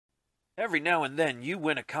Every now and then you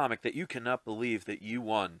win a comic that you cannot believe that you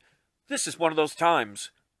won. This is one of those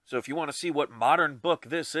times. So if you want to see what modern book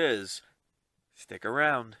this is, stick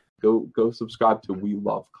around. Go subscribe to We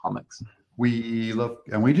Love Comics. We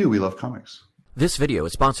love comics. This video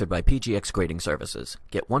is sponsored by PGX Grading Services.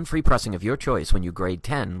 Get one free pressing of your choice when you grade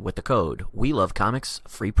 10 with the code WeLoveComics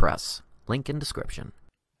Free Press. Link in description.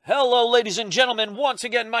 Hello, ladies and gentlemen. Once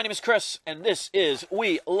again, my name is Chris, and this is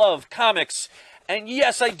We Love Comics. And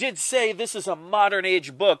yes, I did say this is a modern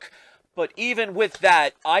age book, but even with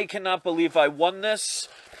that, I cannot believe I won this.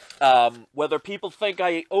 Whether people think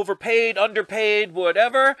I overpaid, underpaid,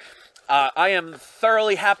 whatever, I am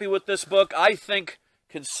thoroughly happy with this book. I think,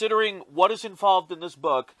 considering what is involved in this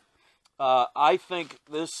book, I think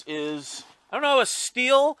this is, I don't know, a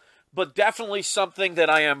steal, but definitely something that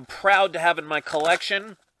I am proud to have in my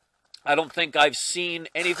collection. I don't think I've seen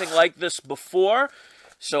anything like this before,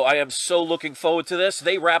 so I am so looking forward to this.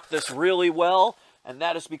 They wrap this really well, and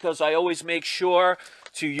that is because I always make sure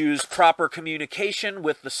to use proper communication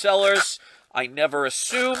with the sellers. I never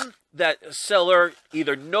assume that a seller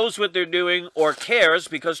either knows what they're doing or cares,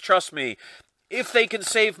 because trust me, if they can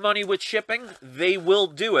save money with shipping, they will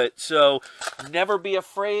do it. So never be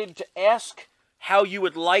afraid to ask how you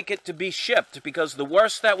would like it to be shipped, because the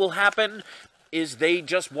worst that will happen is they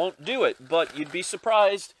just won't do it. But you'd be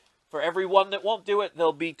surprised, for every one that won't do it,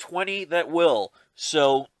 there'll be 20 that will.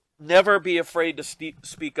 So never be afraid to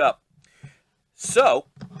speak up. So,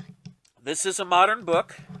 this is a modern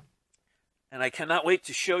book, and I cannot wait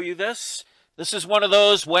to show you this. This is one of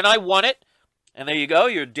those when I won it, and there you go,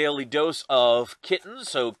 your daily dose of kittens,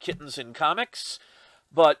 so kittens in comics.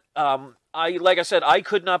 But, like I said, I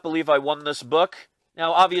could not believe I won this book.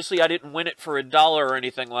 Now, obviously, I didn't win it for $1 or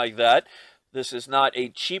anything like that. This is not a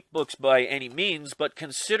cheap book by any means, but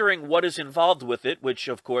considering what is involved with it, which,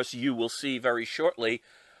 of course, you will see very shortly,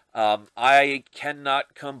 I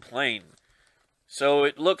cannot complain. So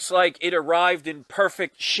it looks like it arrived in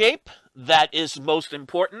perfect shape. That is most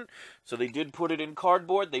important. So they did put it in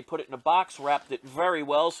cardboard. They put it in a box, wrapped it very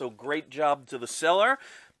well, so great job to the seller.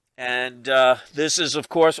 And this is, of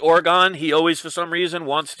course, Oregon. He always, for some reason,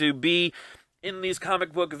 wants to be in these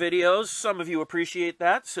comic book videos. Some of you appreciate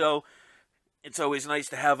that, so it's always nice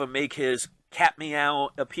to have him make his cat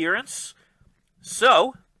meow appearance.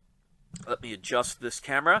 So let me adjust this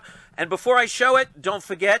camera. And before I show it, don't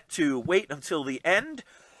forget to wait until the end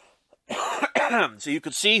so you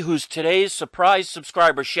can see who's today's surprise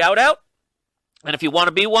subscriber shout out. And if you want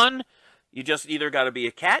to be one, you just either got to be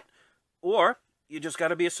a cat or you just got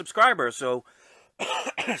to be a subscriber. So,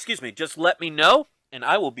 excuse me, just let me know and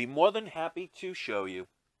I will be more than happy to show you.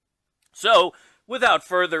 So, without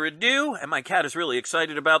further ado, and my cat is really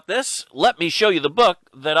excited about this, let me show you the book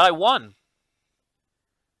that I won.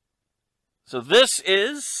 So this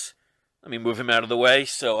is, let me move him out of the way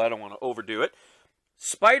so I don't want to overdo it.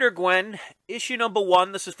 Spider-Gwen, issue number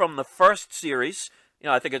 1. This is from the first series. You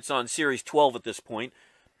know, I think it's on series 12 at this point.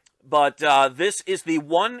 But this is the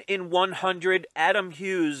 1 in 100 Adam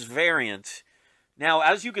Hughes variant. Now,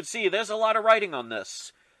 as you can see, there's a lot of writing on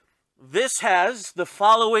this. This has the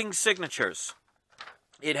following signatures.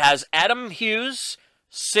 It has Adam Hughes'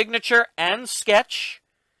 signature and sketch.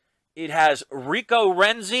 It has Rico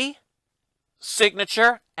Renzi,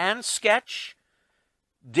 signature and sketch.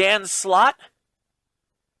 Dan Slott,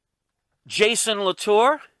 Jason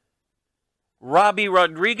Latour, Robbie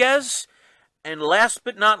Rodriguez, and last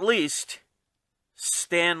but not least,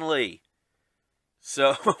 Stan Lee.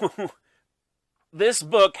 So, this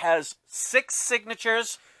book has 6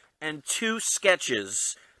 signatures and 2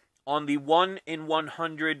 sketches on the 1 in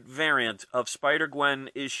 100 variant of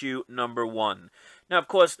Spider-Gwen issue number 1. Now, of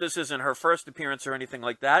course, this isn't her first appearance or anything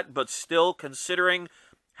like that, but still, considering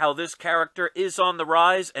how this character is on the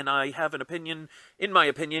rise, and I have an opinion, in my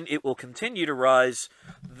opinion, it will continue to rise,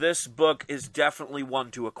 this book is definitely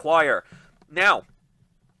one to acquire. Now,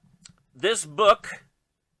 this book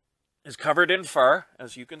is covered in fur,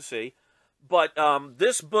 as you can see, but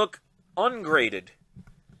this book, ungraded,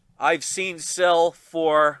 I've seen sell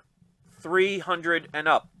for $300 and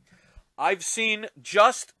up. I've seen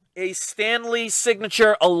just a Stan Lee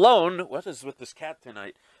signature alone, what is with this cat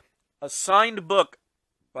tonight? A signed book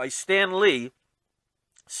by Stan Lee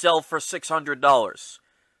sell for $600.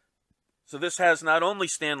 So this has not only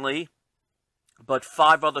Stan Lee, but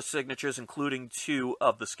 5 other signatures, including 2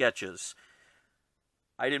 of the sketches.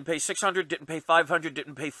 I didn't pay $600, didn't pay $500,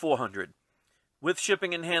 didn't pay $400. With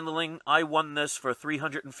shipping and handling, I won this for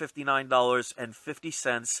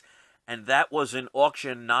 $359.50, and that was an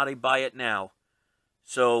auction, not a buy it now.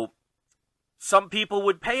 So, some people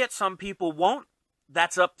would pay it, some people won't.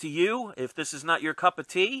 That's up to you. If this is not your cup of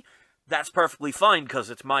tea, that's perfectly fine because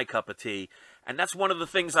it's my cup of tea. And that's one of the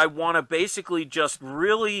things I want to basically just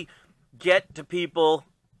really get to people,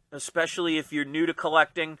 especially if you're new to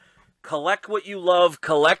collecting. Collect what you love,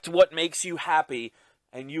 collect what makes you happy,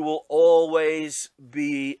 and you will always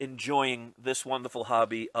be enjoying this wonderful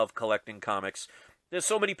hobby of collecting comics. There's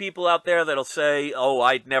so many people out there that'll say, oh,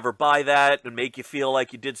 I'd never buy that, and make you feel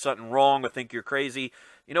like you did something wrong or think you're crazy.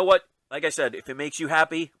 You know what? Like I said, if it makes you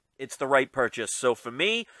happy, it's the right purchase. So for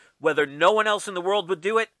me, whether no one else in the world would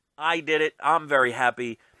do it, I did it. I'm very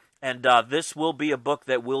happy. And this will be a book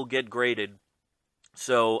that will get graded.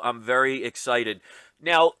 So I'm very excited.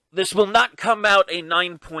 Now, this will not come out a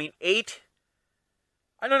 9.8.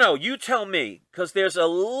 I don't know. You tell me. Because there's a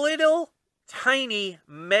little tiny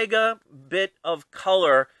mega bit of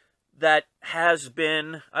color that has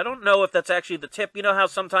been... I don't know if that's actually the tip. You know how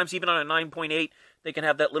sometimes even on a 9.8, they can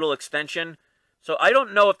have that little extension? So I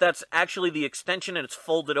don't know if that's actually the extension and it's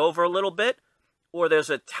folded over a little bit, or there's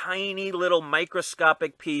a tiny little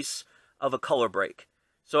microscopic piece of a color break.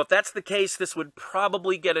 So if that's the case, this would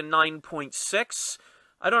probably get a 9.6.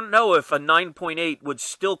 I don't know if a 9.8 would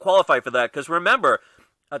still qualify for that, because remember,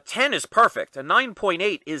 a 10 is perfect. A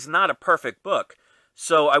 9.8 is not a perfect book.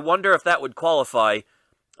 So I wonder if that would qualify.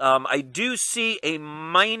 I do see a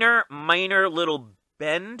minor little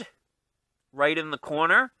bend right in the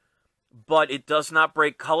corner, but it does not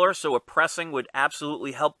break color, so a pressing would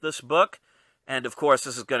absolutely help this book. And, of course,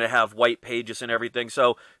 this is going to have white pages and everything.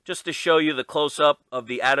 So, just to show you the close-up of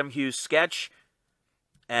the Adam Hughes sketch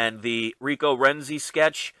and the Rico Renzi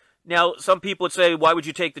sketch. Now, some people would say, why would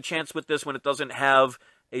you take the chance with this when it doesn't have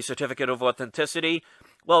a certificate of authenticity?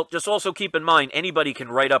 Well, just also keep in mind, anybody can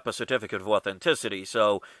write up a certificate of authenticity.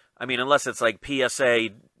 So, I mean, unless it's like PSA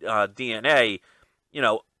DNA, you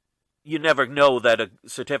know, you never know that a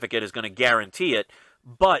certificate is going to guarantee it.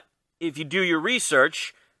 But if you do your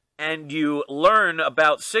research and you learn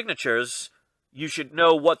about signatures, you should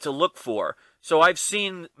know what to look for. So I've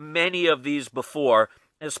seen many of these before,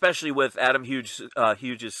 especially with Adam Hughes'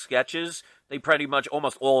 sketches. They pretty much,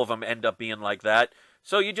 almost all of them end up being like that.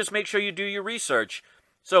 So you just make sure you do your research.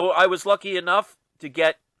 So I was lucky enough to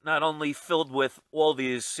get not only filled with all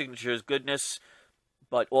these signatures goodness,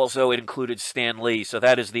 but also it included Stan Lee. So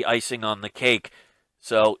that is the icing on the cake.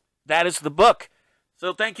 So that is the book.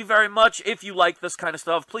 So thank you very much. If you like this kind of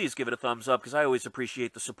stuff, please give it a thumbs up, because I always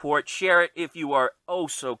appreciate the support. Share it if you are oh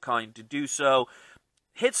so kind to do so.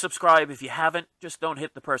 Hit subscribe if you haven't. Just don't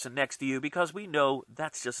hit the person next to you, because we know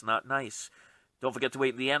that's just not nice. Don't forget to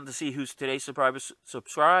wait in the end to see who's today's surprise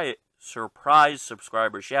subscriber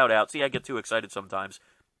shout out. See, I get too excited sometimes.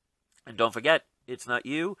 And don't forget, it's not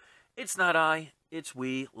you, it's not I, it's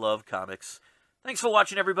We Love Comics. Thanks for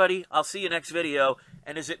watching, everybody. I'll see you next video.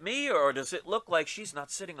 And is it me, or does it look like she's not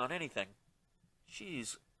sitting on anything?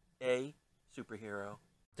 She's a superhero.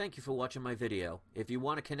 Thank you for watching my video. If you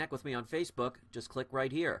want to connect with me on Facebook, just click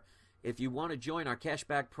right here. If you want to join our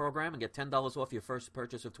cashback program and get $10 off your first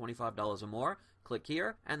purchase of $25 or more, click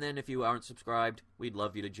here. And then if you aren't subscribed, we'd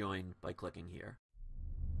love you to join by clicking here.